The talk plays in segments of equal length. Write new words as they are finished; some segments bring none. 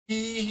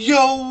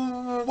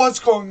Yo, what's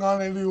going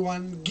on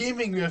everyone?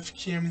 Gaming with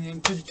Cameron.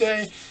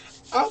 Today,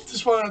 I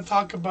just want to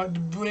talk about the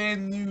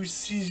brand new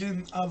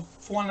season of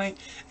Fortnite.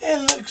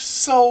 It looks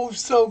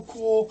so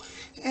cool.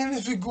 And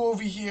if you go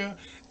over here,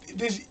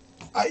 there's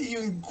an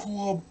even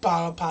cooler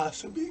battle pass.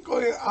 So we're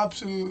going to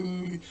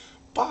absolutely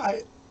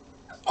buy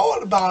all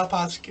the battle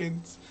pass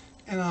skins.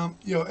 And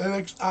yo, it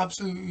looks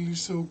absolutely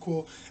so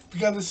cool. We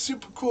got a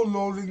super cool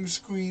loading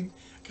screen,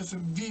 got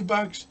some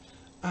V-Bucks,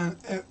 and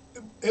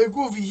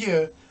go over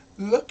here.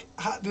 Look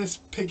at this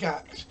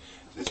pickaxe.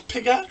 This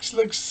pickaxe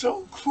looks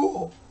so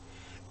cool.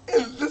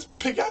 This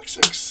pickaxe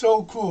looks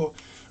so cool.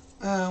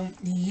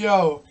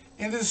 Yo,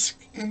 in this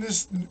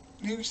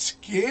new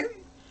skin.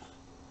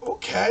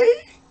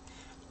 Okay,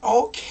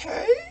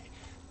 okay.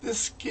 This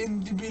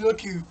skin to be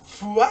looking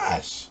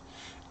fresh.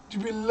 To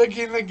be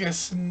looking like a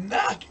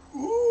snack.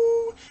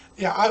 Ooh,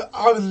 yeah.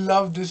 I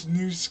love this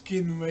new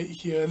skin right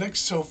here. It looks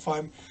so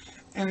fun,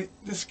 and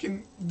this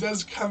skin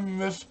does come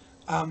with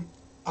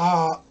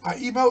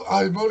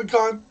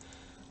emoticon,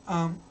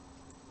 um,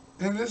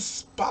 and this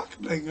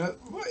sparkling.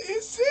 What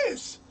is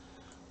this?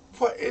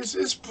 What is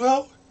this,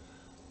 bro?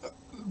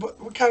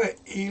 What kind of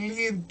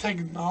alien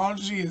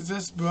technology is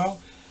this, bro?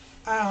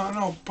 I don't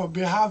know, but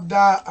we have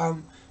that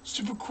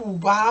super cool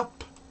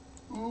wrap.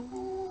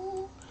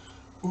 Ooh,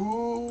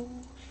 ooh,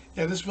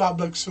 yeah, this wrap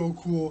looks so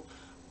cool.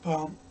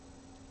 Um,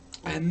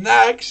 and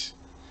next,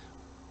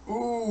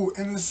 ooh,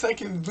 in the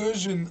second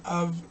version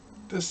of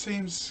the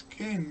same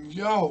skin,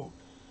 yo,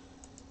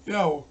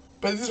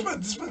 but this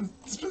one's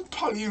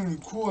probably even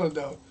cooler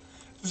though.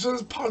 This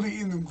one's probably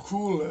even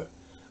cooler.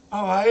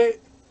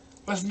 Alright,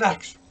 what's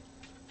next?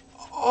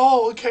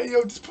 Oh, okay,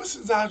 yo, this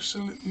person's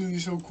absolutely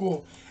so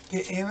cool.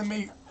 The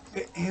anime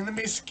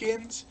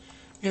skins.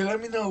 Yeah,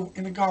 let me know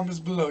in the comments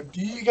below.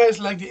 Do you guys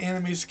like the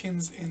anime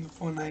skins in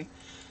Fortnite?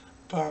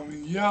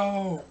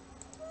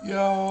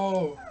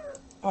 Yo.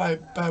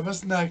 Alright, bye,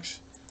 what's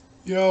next?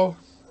 Yo.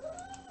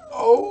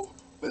 Oh,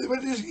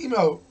 what is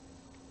emo?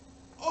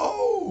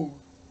 Oh,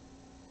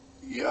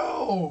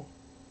 yo.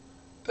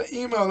 The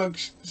email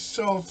looks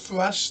so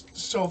fresh,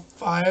 so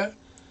fire.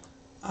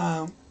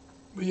 Um,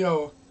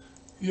 yo,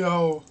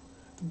 yo,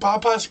 the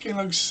bypass skin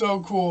looks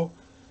so cool.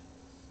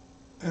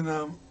 And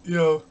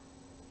yo,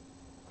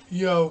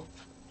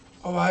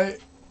 all right.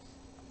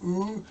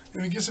 Ooh,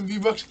 and we get some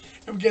V-Bucks,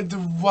 and we get the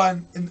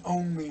one and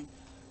only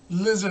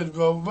Lizard,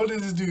 bro. What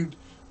is this dude?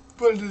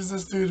 What is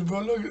this dude,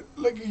 bro?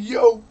 Look,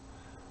 yo,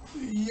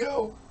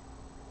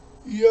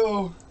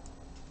 yo.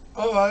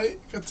 All right,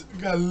 got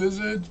a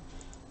Lizard.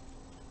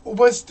 Oh,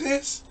 what's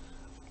this?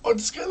 Oh,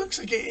 this guy looks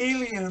like an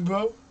alien,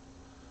 bro.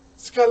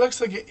 This guy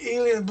looks like an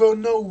alien, bro.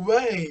 No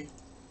way.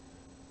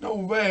 No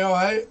way,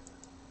 alright.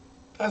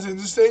 That's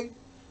interesting.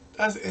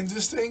 That's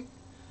interesting.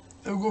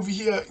 And we'll go over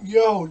here.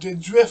 Yo, the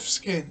drift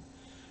skin.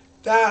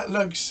 That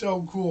looks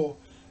so cool.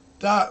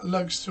 That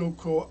looks so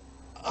cool.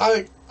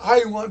 I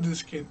want this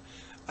skin.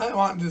 I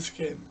want this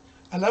skin.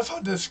 I love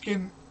how this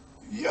skin.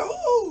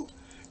 Yo!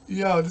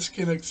 Yo, this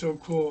skin looks so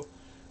cool.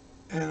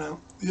 And,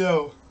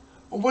 yo.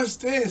 Oh, what's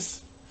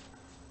this?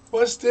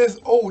 What's this?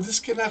 Oh, this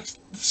skin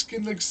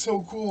looks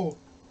so cool.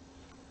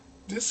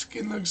 This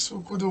skin looks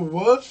so cool. The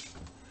wolf?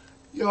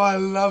 Yo, I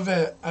love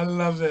it. I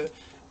love it.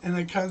 And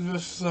it comes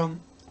with some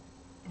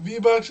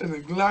V-Bucks and a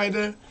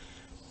glider.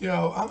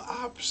 Yo, I'm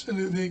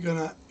absolutely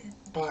gonna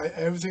buy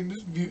everything.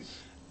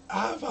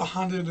 I have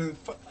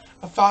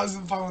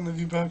 1,500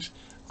 V-Bucks.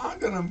 I'm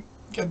gonna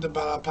get the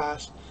battle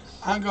pass.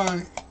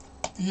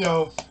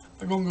 Yo,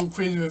 I'm gonna go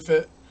crazy with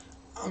it.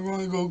 I'm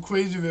gonna go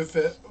crazy with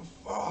it.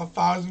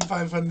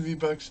 1,500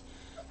 V-Bucks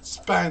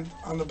spent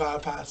on the battle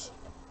pass.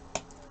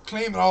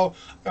 Claim it all.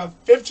 Got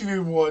 50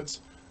 rewards.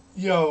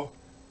 Yo,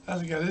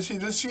 that's good.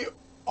 Let's see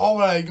all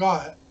what I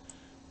got.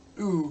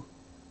 Ooh,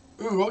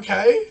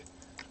 okay.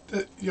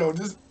 Yo,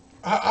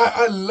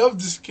 I love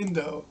the skin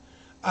though.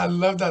 I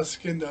love that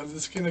skin though. The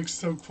skin looks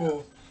so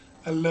cool.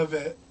 I love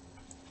it.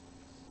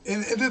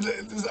 And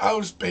this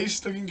outer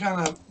space looking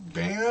kind of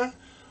banger.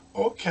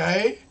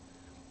 Okay.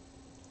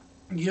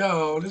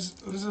 Yo, let's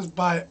just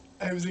buy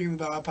everything in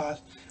the battle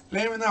pass.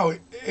 Let me know.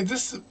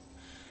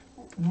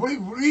 What do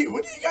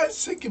you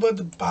guys think about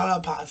the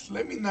battle pass?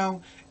 Let me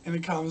know in the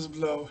comments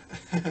below.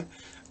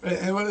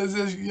 And what is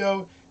this,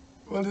 yo?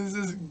 What is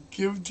this?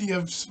 Guilty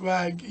of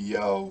swag,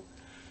 yo,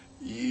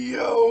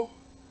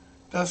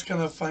 That's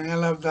kind of funny. I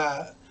love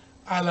that.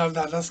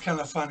 That's kind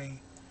of funny,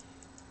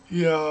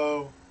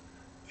 yo.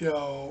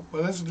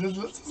 But let's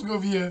just go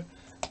over here,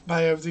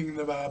 buy everything in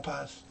the battle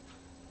pass,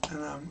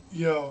 and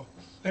yo,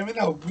 let me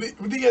know.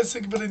 What do you guys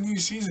think about the new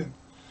season?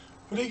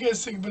 What do you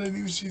guys think about the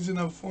new season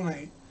of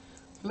Fortnite?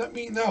 Let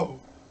me know.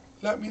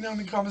 Let me know in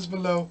the comments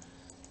below.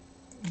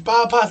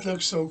 Battle pass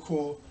looks so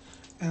cool,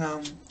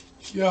 and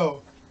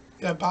yo,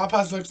 yeah, battle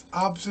pass looks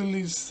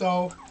absolutely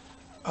so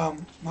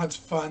much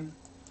fun.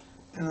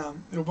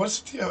 And yo, what's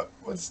the tier?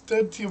 What's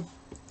the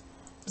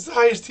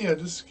highest tier?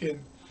 This skin.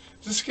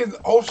 This skin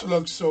also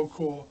looks so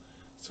cool.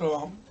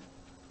 So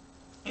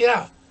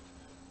yeah.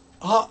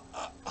 Uh,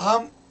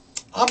 um,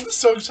 I'm just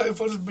so excited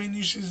for this brand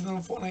new season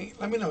of Fortnite.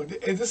 Let me know,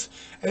 is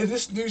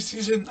this new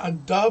season a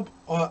dub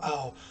or a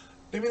L?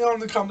 Let me know in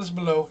the comments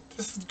below.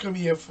 This is gonna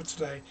be it for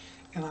today.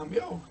 And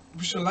yo,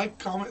 be sure to like,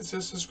 comment,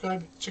 share,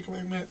 subscribe, check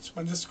out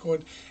my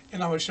Discord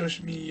and our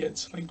social media.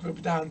 Link will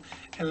be down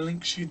and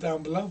link sheet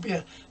down below. But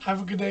yeah,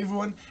 have a good day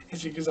everyone, and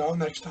see you guys all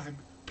next time.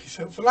 Peace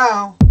out for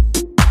now.